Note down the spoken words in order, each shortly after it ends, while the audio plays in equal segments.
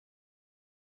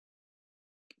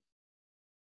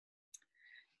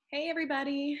Hey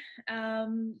everybody,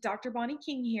 Dr. Bonnie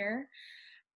King here.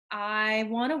 I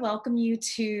want to welcome you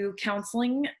to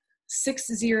Counseling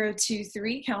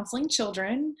 6023, Counseling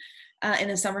Children in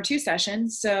the Summer 2 session.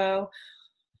 So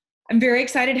I'm very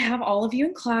excited to have all of you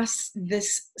in class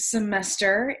this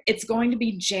semester. It's going to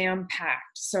be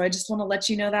jam-packed, so I just want to let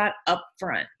you know that up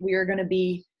front. We are going to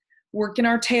be working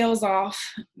our tails off,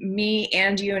 me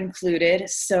and you included,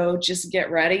 so just get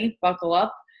ready, buckle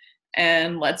up,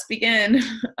 and let's begin.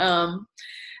 I'm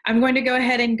going to go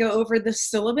ahead and go over the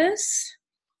syllabus.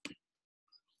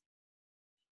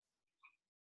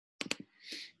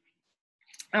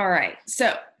 All right,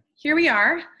 so here we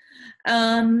are.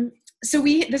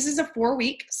 This is a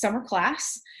 4-week summer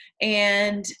class,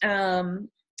 and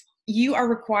you are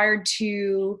required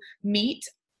to meet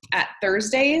at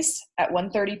Thursdays at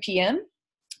 1:30 p.m.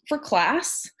 for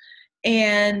class,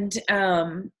 and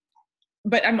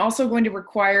but I'm also going to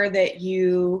require that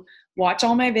you watch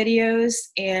all my videos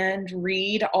and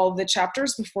read all the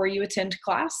chapters before you attend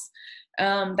class.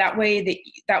 That way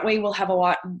we'll have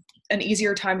an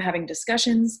easier time having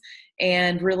discussions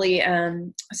and really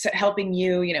helping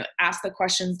you, ask the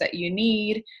questions that you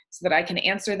need so that I can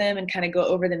answer them and kind of go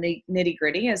over the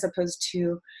nitty-gritty as opposed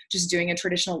to just doing a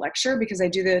traditional lecture, because I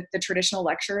do the traditional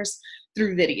lectures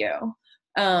through video.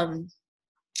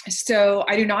 So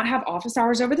I do not have office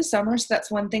hours over the summer, so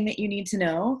that's one thing that you need to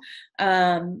know.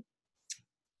 But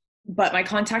my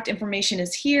contact information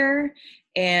is here,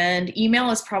 and email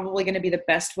is probably going to be the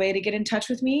best way to get in touch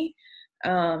with me.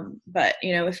 But,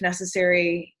 if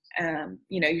necessary,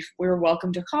 we're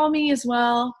welcome to call me as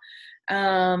well.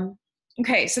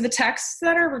 Okay, so the texts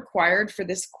that are required for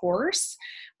this course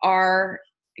are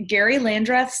Gary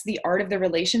Landreth's The Art of the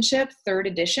Relationship, 3rd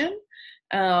edition.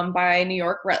 By New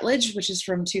York Routledge, which is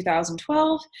from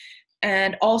 2012.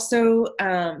 And also,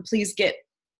 please get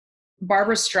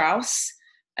Barbara Strauss,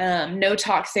 No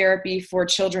Talk Therapy for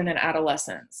Children and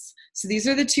Adolescents. So these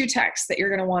are the 2 texts that you're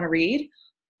going to want to read.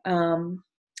 And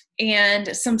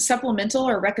some supplemental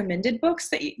or recommended books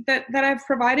that I've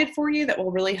provided for you that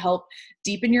will really help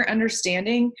deepen your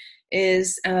understanding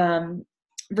is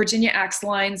Virginia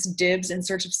Axeline's Dibs in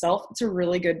Search of Self. It's a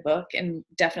really good book and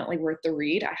definitely worth the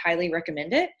read. I highly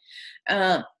recommend it.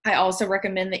 I also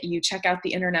recommend that you check out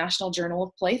the International Journal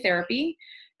of Play Therapy,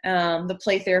 the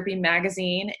Play Therapy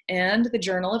magazine, and the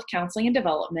Journal of Counseling and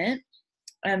Development,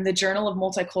 and the Journal of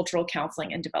Multicultural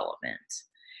Counseling and Development.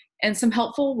 And some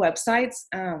helpful websites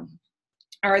are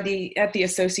at the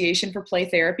Association for Play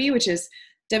Therapy, which is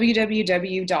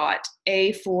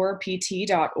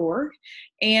www.a4pt.org,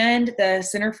 and the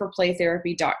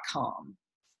centerforplaytherapy.com.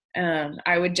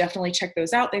 I would definitely check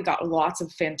those out. They've got lots of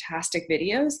fantastic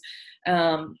videos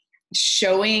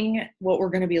showing what we're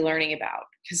going to be learning about,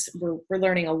 because we're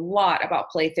learning a lot about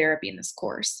play therapy in this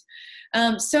course.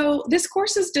 So this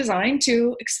course is designed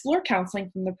to explore counseling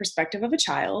from the perspective of a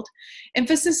child.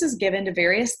 Emphasis is given to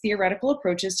various theoretical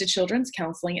approaches to children's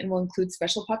counseling and will include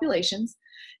special populations.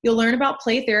 You'll learn about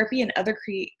play therapy and other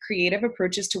creative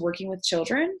approaches to working with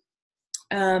children.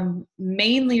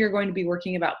 Mainly you're going to be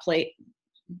learning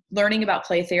about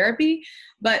play therapy,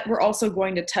 but we're also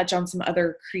going to touch on some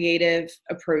other creative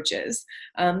approaches.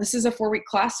 This is a 4-week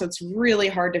class, so it's really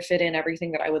hard to fit in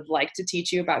everything that I would like to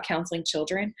teach you about counseling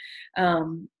children.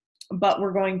 But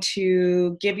we're going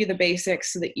to give you the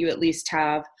basics so that you at least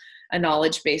have a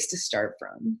knowledge base to start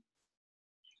from.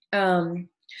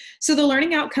 So the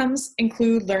learning outcomes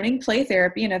include learning play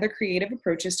therapy and other creative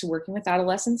approaches to working with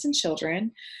adolescents and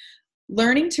children,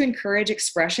 learning to encourage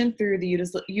expression through the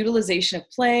utilization of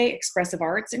play, expressive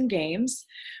arts, and games,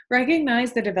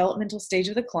 recognize the developmental stage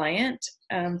of the client,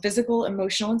 physical,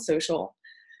 emotional, and social,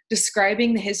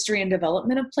 describing the history and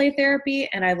development of play therapy,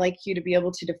 and I'd like you to be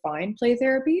able to define play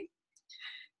therapy.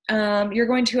 You're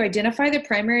going to identify the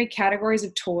primary categories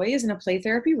of toys in a play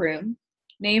therapy room,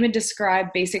 name and describe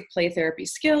basic play therapy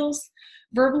skills,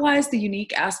 verbalize the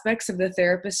unique aspects of the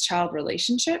therapist-child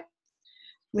relationship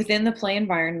within the play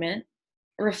environment,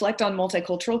 reflect on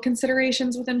multicultural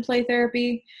considerations within play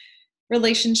therapy,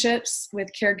 relationships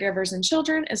with caregivers and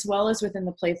children, as well as within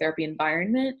the play therapy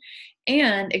environment,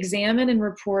 and examine and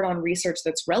report on research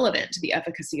that's relevant to the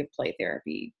efficacy of play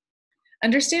therapy.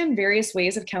 Understand various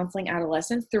ways of counseling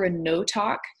adolescents through a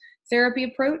no-talk therapy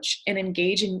approach, and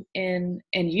engage in and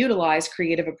utilize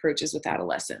creative approaches with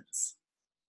adolescents.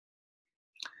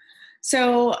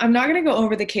 So I'm not going to go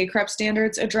over the CACREP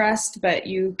standards addressed, but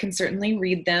you can certainly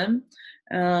read them.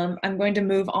 I'm going to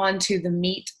move on to the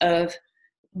meat of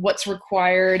what's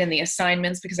required and the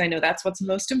assignments, because I know that's what's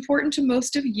most important to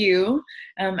most of you,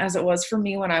 as it was for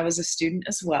me when I was a student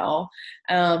as well.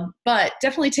 But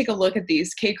definitely take a look at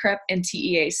these CACREP and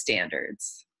TEA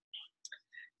standards.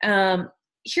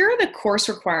 Here are the course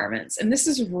requirements, and this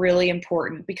is really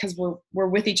important because we're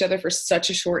with each other for such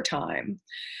a short time.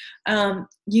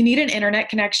 You need an internet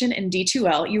connection in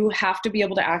D2L. You have to be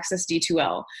able to access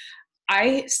D2L.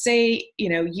 I say, you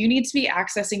need to be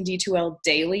accessing D2L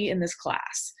daily in this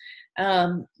class.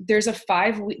 There's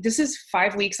this is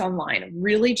 5 weeks online,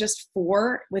 really just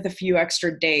 4 with a few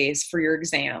extra days for your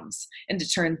exams and to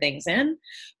turn things in,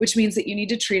 which means that you need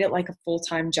to treat it like a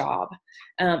full-time job.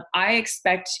 I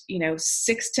expect,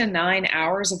 6 to 9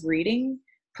 hours of reading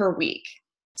per week.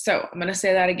 So I'm going to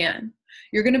say that again.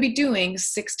 You're going to be doing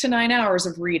 6 to 9 hours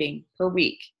of reading per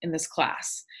week in this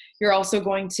class. You're also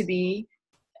going to be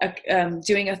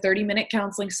doing a 30-minute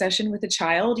counseling session with a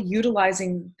child,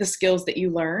 utilizing the skills that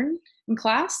you learn in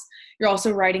class. You're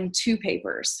also writing 2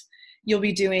 papers. You'll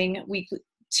be doing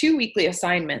 2 weekly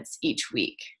assignments each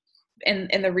week. And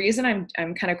the reason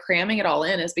I'm kind of cramming it all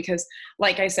in is because,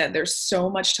 like I said, there's so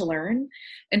much to learn.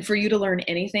 And for you to learn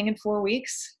anything in 4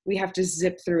 weeks, we have to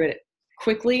zip through it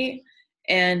quickly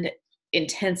and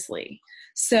intensely.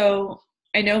 So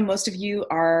I know most of you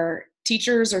are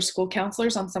teachers or school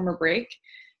counselors on summer break.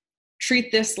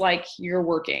 Treat this like you're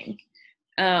working.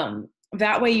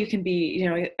 That way you can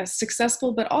be,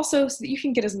 successful, but also so that you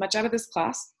can get as much out of this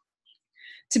class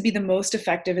to be the most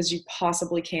effective as you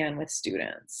possibly can with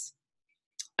students.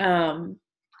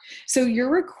 So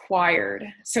you're required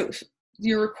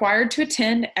to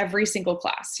attend every single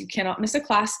class. You cannot miss a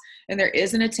class, and there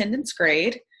is an attendance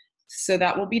grade, so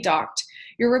that will be docked.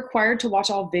 You're required to watch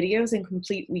all videos and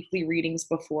complete weekly readings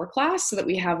before class so that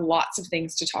we have lots of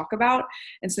things to talk about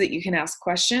and so that you can ask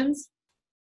questions.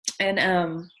 And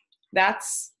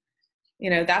that's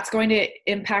going to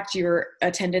impact your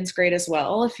attendance grade as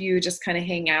well if you just kind of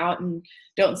hang out and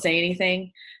don't say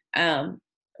anything,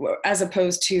 as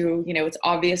opposed to, it's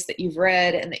obvious that you've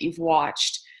read and that you've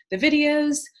watched the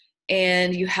videos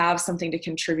and you have something to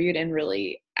contribute and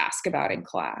really ask about in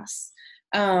class.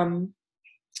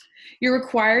 You're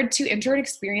required to enter and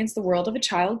experience the world of a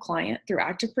child client through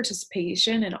active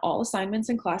participation in all assignments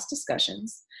and class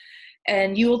discussions.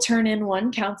 And you will turn in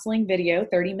 1 counseling video,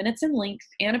 30 minutes in length,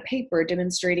 and a paper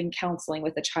demonstrating counseling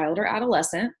with a child or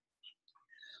adolescent.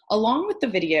 Along with the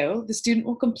video, the student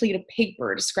will complete a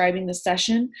paper describing the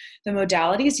session, the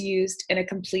modalities used, and a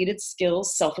completed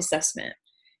skills self-assessment.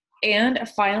 And a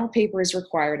final paper is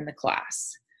required in the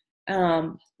class.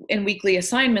 And weekly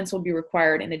assignments will be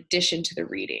required in addition to the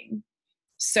reading.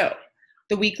 So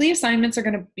the weekly assignments are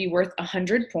going to be worth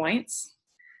 100 points.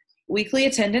 Weekly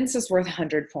attendance is worth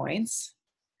 100 points.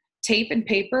 Tape and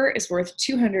paper is worth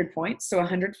 200 points, so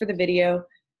 100 for the video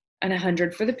and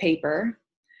 100 for the paper.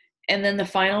 And then the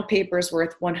final paper is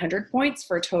worth 100 points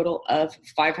for a total of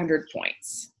 500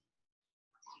 points.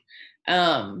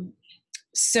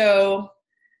 So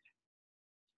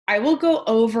I will go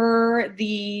over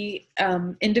the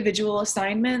individual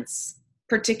assignments,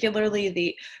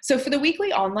 particularly so for the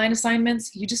weekly online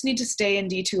assignments, you just need to stay in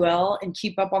D2L and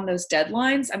keep up on those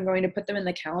deadlines. I'm going to put them in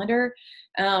the calendar,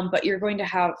 but you're going to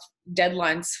have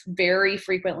deadlines very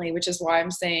frequently, which is why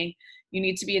I'm saying you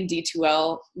need to be in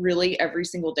D2L really every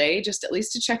single day, just at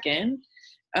least to check in.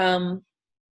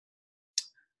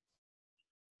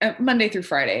 Monday through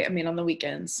Friday. I mean, on the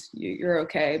weekends, you're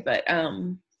okay, but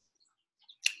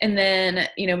and then,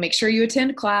 make sure you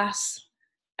attend class.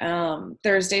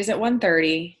 Thursdays at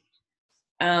 1:30.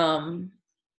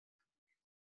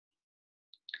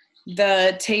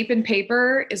 The tape and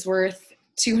paper is worth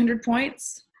 200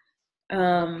 points.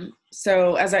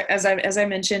 So as I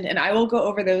mentioned, and I will go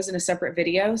over those in a separate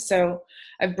video. So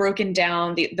I've broken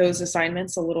down those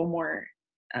assignments a little more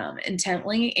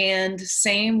intently, and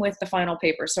same with the final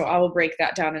paper. So I will break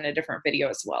that down in a different video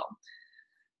as well.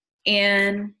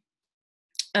 And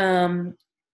oh,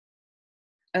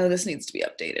 this needs to be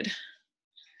updated.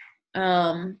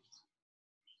 I'll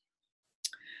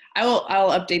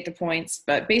update the points,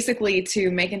 but basically to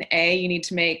make an A, you need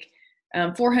to make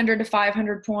 400 to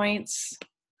 500 points.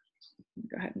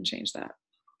 Go ahead and change that.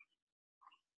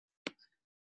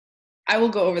 I will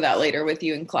go over that later with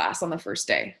you in class on the first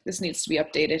day. This needs to be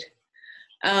updated.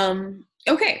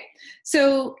 Okay,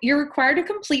 so you're required to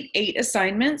complete 8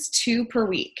 assignments, 2 per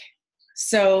week.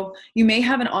 So you may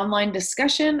have an online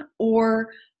discussion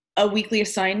or a weekly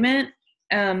assignment,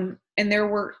 and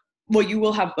you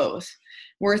will have both,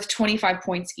 worth 25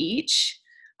 points each.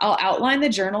 I'll outline the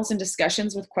journals and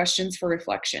discussions with questions for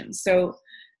reflection. So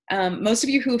most of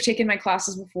you who have taken my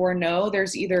classes before know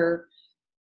there's either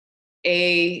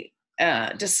a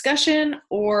discussion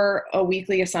or a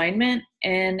weekly assignment,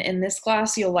 and in this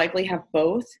class you'll likely have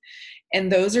both,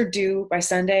 and those are due by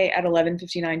Sunday at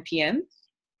 11:59 p.m.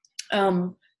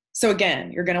 So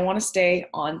again, you're going to want to stay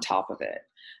on top of it.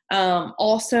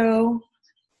 Also,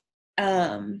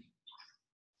 the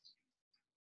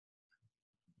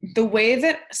way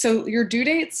that, so your due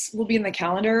dates will be in the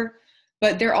calendar,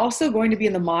 but they're also going to be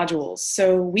in the modules.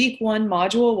 So week 1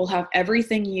 module will have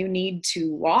everything you need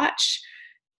to watch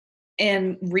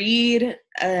and read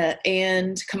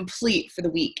and complete for the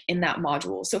week in that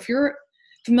module. So if you're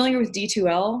familiar with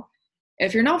D2L,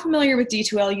 if you're not familiar with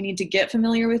D2L, you need to get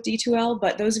familiar with D2L,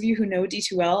 but those of you who know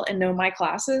D2L and know my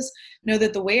classes know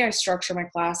that the way I structure my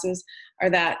classes are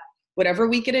that whatever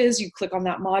week it is, you click on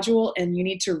that module and you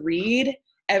need to read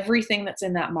everything that's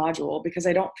in that module, because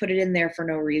I don't put it in there for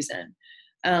no reason.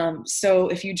 So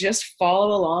if you just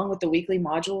follow along with the weekly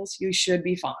modules, you should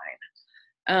be fine.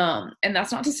 And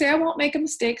that's not to say I won't make a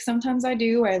mistake. Sometimes I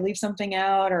do. I leave something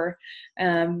out, or,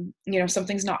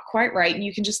 something's not quite right, and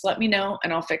you can just let me know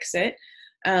and I'll fix it.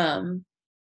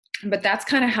 But that's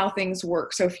kind of how things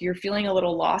work. So if you're feeling a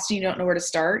little lost and you don't know where to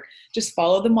start, just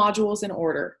follow the modules in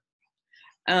order.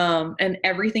 And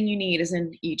everything you need is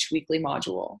in each weekly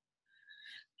module.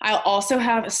 I'll also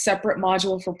have a separate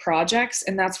module for projects,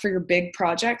 and that's for your big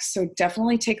projects. So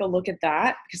definitely take a look at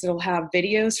that, because it'll have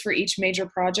videos for each major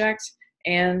project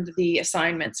and the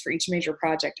assignments for each major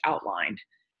project outlined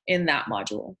in that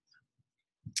module.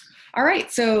 All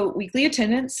right, so weekly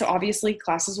attendance. So obviously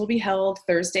classes will be held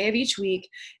Thursday of each week.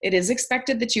 It is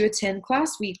expected that you attend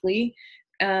class weekly,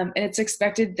 and it's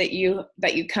expected that you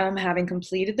come having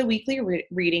completed the weekly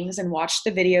readings and watched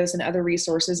the videos and other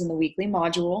resources in the weekly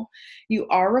module. You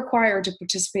are required to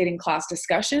participate in class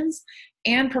discussions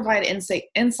and provide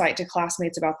insight to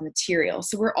classmates about the material.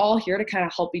 So we're all here to kind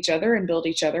of help each other and build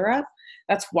each other up.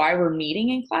 That's why we're meeting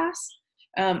in class.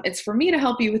 It's for me to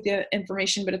help you with the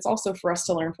information, but it's also for us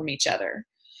to learn from each other.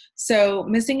 So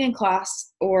missing in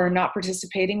class or not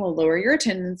participating will lower your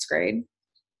attendance grade.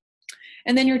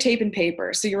 And then your tape and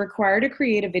paper. So you're required to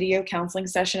create a video counseling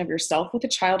session of yourself with a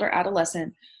child or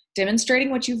adolescent, demonstrating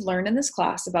what you've learned in this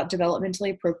class about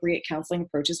developmentally appropriate counseling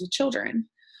approaches with children.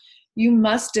 You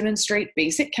must demonstrate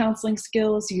basic counseling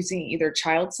skills using either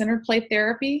child-centered play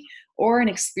therapy or an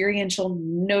experiential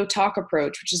no-talk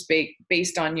approach, which is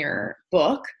based on your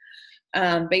book,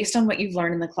 based on what you've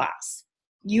learned in the class.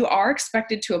 You are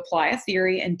expected to apply a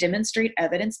theory and demonstrate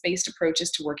evidence-based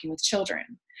approaches to working with children.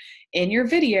 In your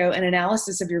video and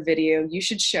analysis of your video, you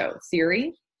should show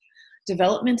theory,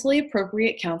 developmentally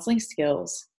appropriate counseling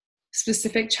skills,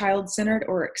 specific child-centered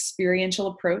or experiential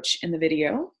approach in the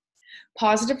video,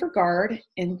 positive regard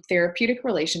in therapeutic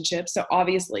relationships. So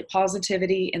obviously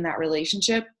positivity in that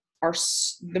relationship are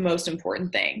the most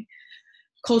important thing.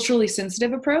 Culturally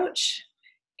sensitive approach.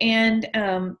 And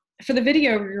for the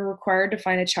video, you're required to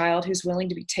find a child who's willing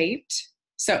to be taped.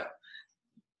 So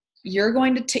you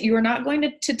are not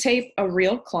going to tape a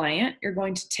real client. You're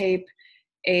going to tape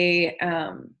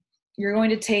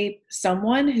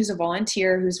someone who's a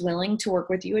volunteer who's willing to work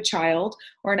with you, a child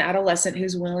or an adolescent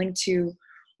who's willing to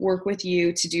work with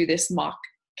you to do this mock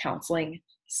counseling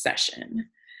session.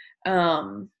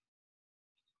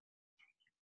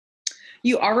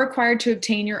 You are required to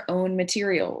obtain your own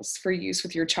materials for use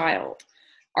with your child.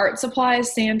 Art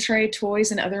supplies, sand tray, toys,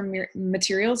 and other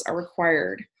materials are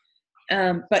required.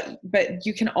 But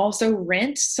you can also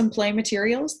rent some play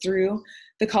materials through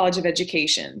the College of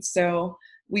Education. So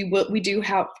we do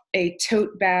have a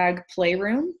tote bag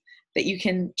playroom that you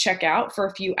can check out for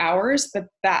a few hours, but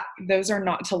those are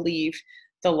not to leave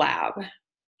the lab.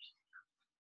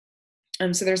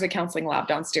 So there's a counseling lab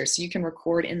downstairs, so you can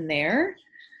record in there.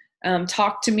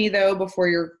 Talk to me though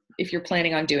if you're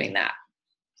planning on doing that.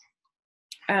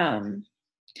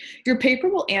 Your paper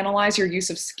will analyze your use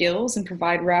of skills and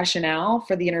provide rationale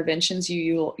for the interventions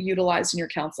you utilize in your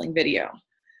counseling video.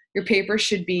 Your paper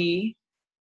should be,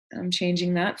 I'm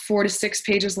changing that, 4 to 6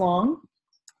 pages long.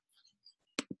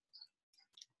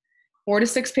 4 to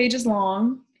 6 pages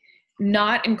long,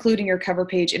 not including your cover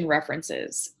page and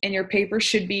references. And your paper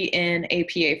should be in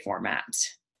APA format.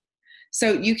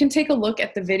 So you can take a look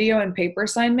at the video and paper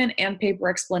assignment and paper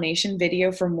explanation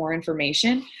video for more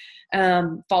information.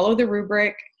 Follow the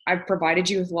rubric. I've provided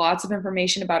you with lots of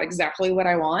information about exactly what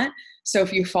I want. So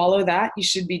if you follow that, you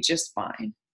should be just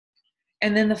fine.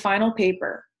 And then the final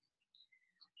paper.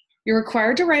 You're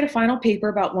required to write a final paper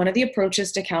about one of the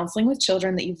approaches to counseling with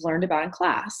children that you've learned about in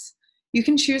class. You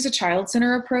can choose a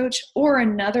child-centered approach or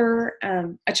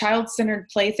a child-centered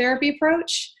play therapy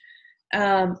approach,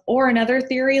 or another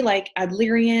theory like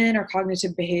Adlerian or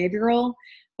cognitive behavioral,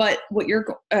 but what you're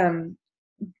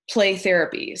play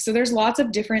therapy. So there's lots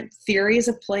of different theories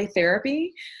of play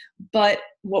therapy, But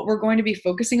what we're going to be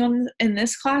focusing on in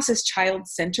this class is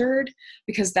child-centered,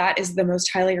 because that is the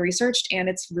most highly researched, and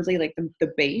it's really like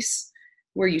the base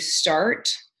where you start.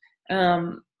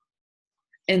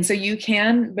 And so you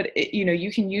can, but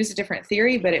you can use a different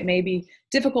theory, but it may be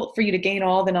difficult for you to gain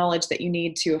all the knowledge that you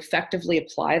need to effectively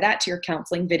apply that to your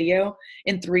counseling video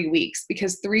in 3 weeks,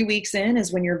 because 3 weeks in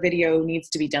is when your video needs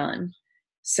to be done.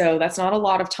 So that's not a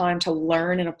lot of time to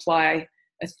learn and apply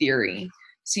a theory.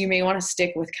 So you may want to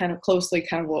stick with kind of closely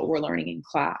kind of what we're learning in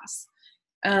class.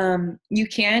 You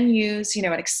can use, an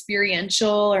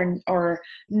experiential or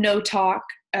no talk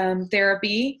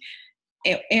therapy.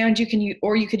 And you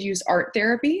could use art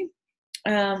therapy.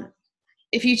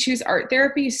 If you choose art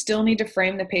therapy, you still need to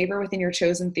frame the paper within your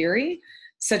chosen theory,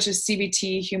 such as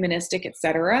CBT, humanistic,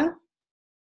 etc.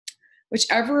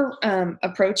 Whichever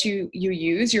approach you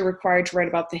use, you're required to write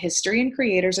about the history and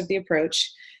creators of the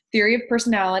approach, theory of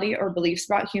personality or beliefs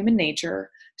about human nature,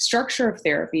 structure of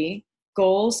therapy,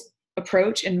 goals,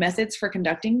 approach, and methods for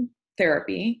conducting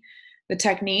therapy, the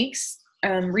techniques,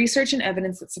 research and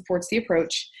evidence that supports the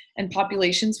approach, and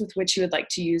populations with which you would like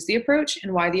to use the approach,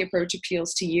 and why the approach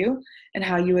appeals to you, and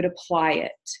how you would apply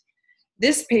it.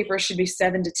 This paper should be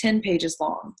 7 to 10 pages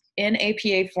long, in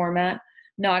APA format,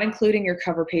 not including your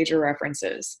cover page or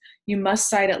references. You must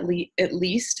cite at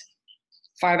least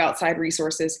 5 outside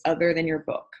resources other than your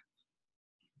book.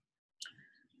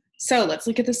 So let's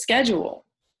look at the schedule.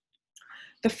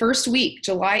 The first week,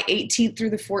 July 18th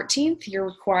through the 14th, you're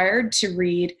required to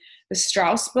read the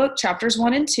Strauss book, chapters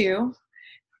 1 and 2,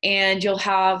 and you'll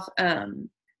have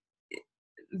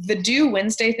the due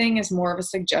Wednesday thing is more of a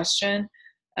suggestion,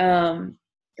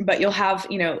 but you'll have,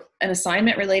 an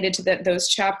assignment related to those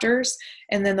chapters,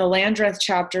 and then the Landreth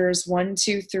chapters 1,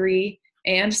 2, 3,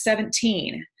 and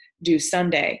 17 due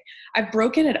Sunday. I've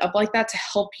broken it up like that to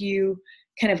help you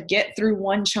kind of get through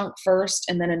one chunk first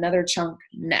and then another chunk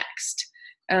next.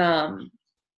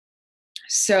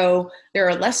 So there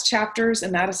are less chapters,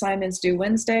 and that assignment's due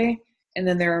Wednesday, and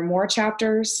then there are more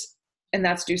chapters, and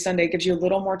that's due Sunday. It gives you a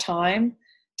little more time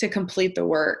to complete the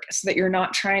work so that you're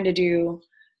not trying to do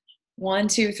 1,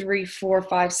 2, 3, 4,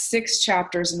 5, 6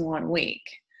 chapters in 1 week.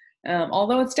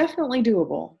 Although it's definitely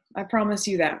doable. I promise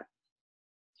you that.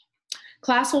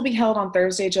 Class will be held on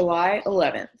Thursday, July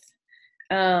 11th.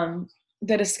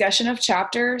 The discussion of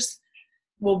chapters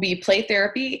will be play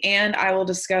therapy, and I will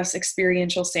discuss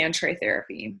experiential sand tray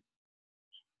therapy.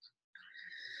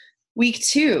 Week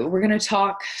 2, we're going to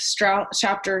talk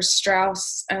chapters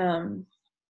Strauss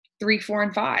 3, 4,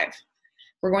 and 5.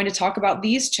 We're going to talk about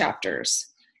these chapters.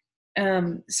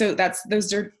 So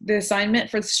the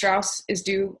assignment for Strauss is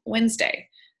due Wednesday.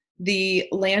 The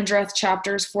Landreth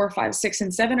chapters 4, 5, 6,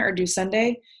 and 7 are due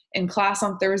Sunday. In class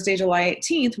on Thursday, July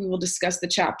 18th, we will discuss the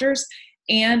chapters,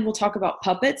 and we'll talk about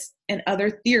puppets and other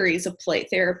theories of play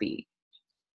therapy.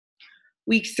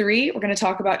 Week 3, we're going to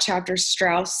talk about chapters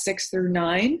Strauss 6 through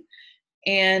 9.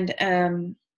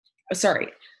 And,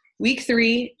 week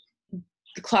 3,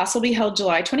 the class will be held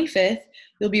July 25th.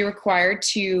 You'll be required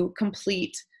to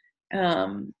complete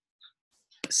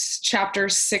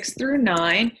chapters 6 through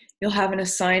 9. You'll have an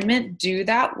assignment due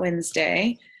that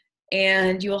Wednesday,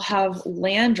 and you'll have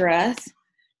Landreth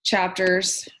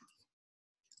chapters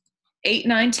 8,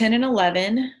 9, 10, and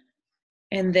 11,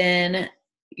 and then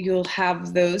you'll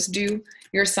have those due.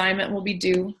 Your assignment will be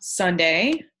due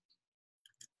Sunday.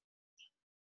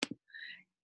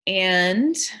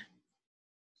 And,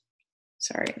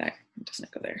 sorry, that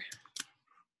doesn't go there.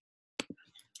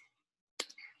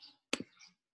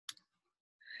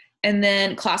 And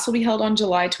then class will be held on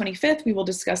July 25th. We will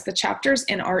discuss the chapters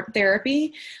in art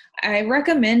therapy. I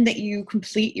recommend that you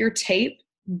complete your tape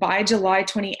by July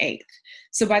 28th.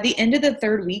 So by the end of the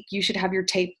 3rd week, you should have your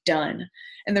tape done.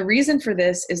 And the reason for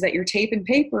this is that your tape and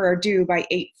paper are due by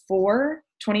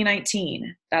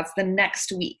 8/4/2019. That's the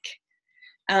next week.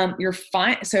 You're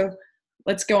fine. So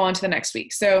let's go on to the next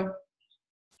week. So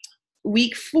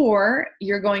week 4,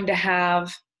 you're going to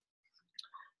have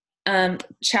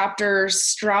chapters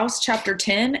Strauss chapter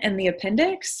 10 and the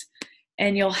appendix,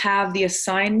 and you'll have the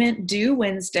assignment due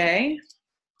Wednesday.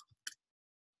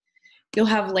 You'll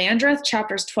have Landreth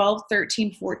chapters 12,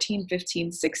 13, 14,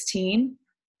 15, 16.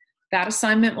 That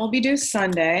assignment will be due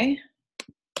Sunday.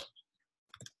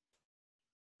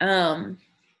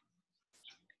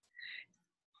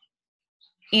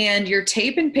 And your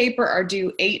tape and paper are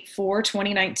due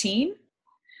 8/4/2019.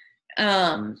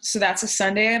 So that's a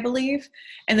Sunday, I believe.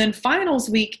 And then finals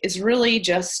week is really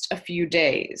just a few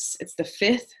days. It's the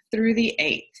 5th through the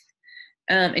 8th.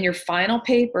 And your final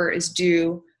paper is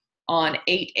due on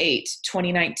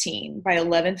 8/8/2019 by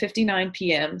 11:59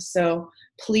 p.m. So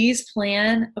please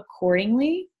plan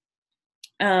accordingly.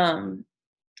 I'm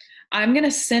going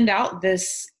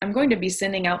to be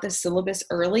sending out this syllabus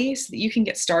early so that you can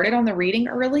get started on the reading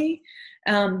early.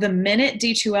 The minute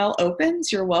D2L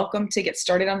opens, you're welcome to get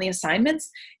started on the assignments,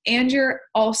 and you're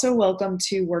also welcome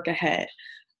to work ahead.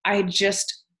 I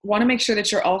just want to make sure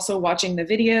that you're also watching the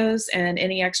videos and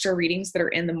any extra readings that are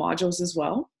in the modules as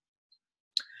well.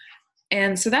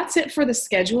 And so that's it for the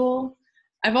schedule.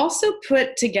 I've also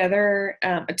put together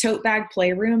a tote bag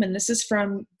playroom, and this is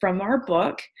from our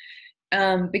book,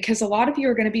 because a lot of you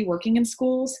are going to be working in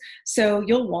schools, so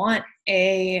you'll want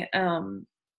a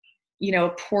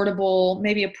portable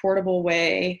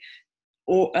way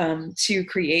to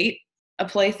create a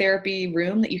play therapy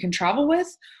room that you can travel with.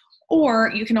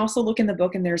 Or you can also look in the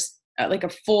book, and there's like a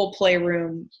full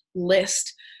playroom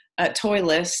list, toy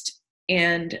list,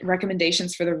 and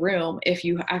recommendations for the room if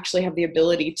you actually have the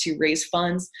ability to raise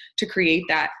funds to create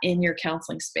that in your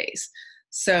counseling space.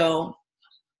 So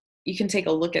you can take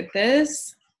a look at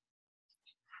this.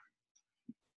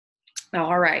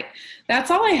 All right,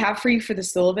 that's all I have for you for the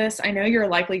syllabus. I know you're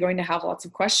likely going to have lots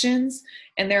of questions,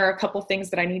 and there are a couple things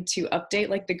that I need to update,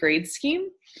 like the grade scheme.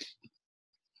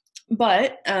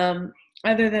 But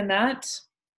other than that,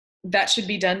 that should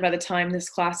be done by the time this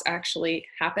class actually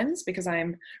happens, because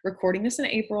I'm recording this in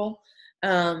April.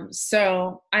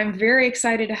 So I'm very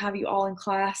excited to have you all in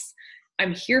class.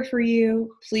 I'm here for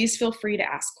you. Please feel free to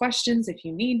ask questions if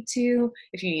you need to,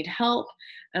 if you need help.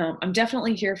 I'm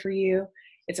definitely here for you.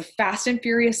 It's a fast and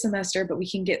furious semester, but we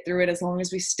can get through it as long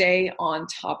as we stay on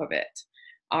top of it.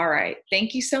 All right.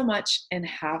 Thank you so much, and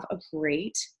have a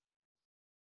great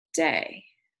day.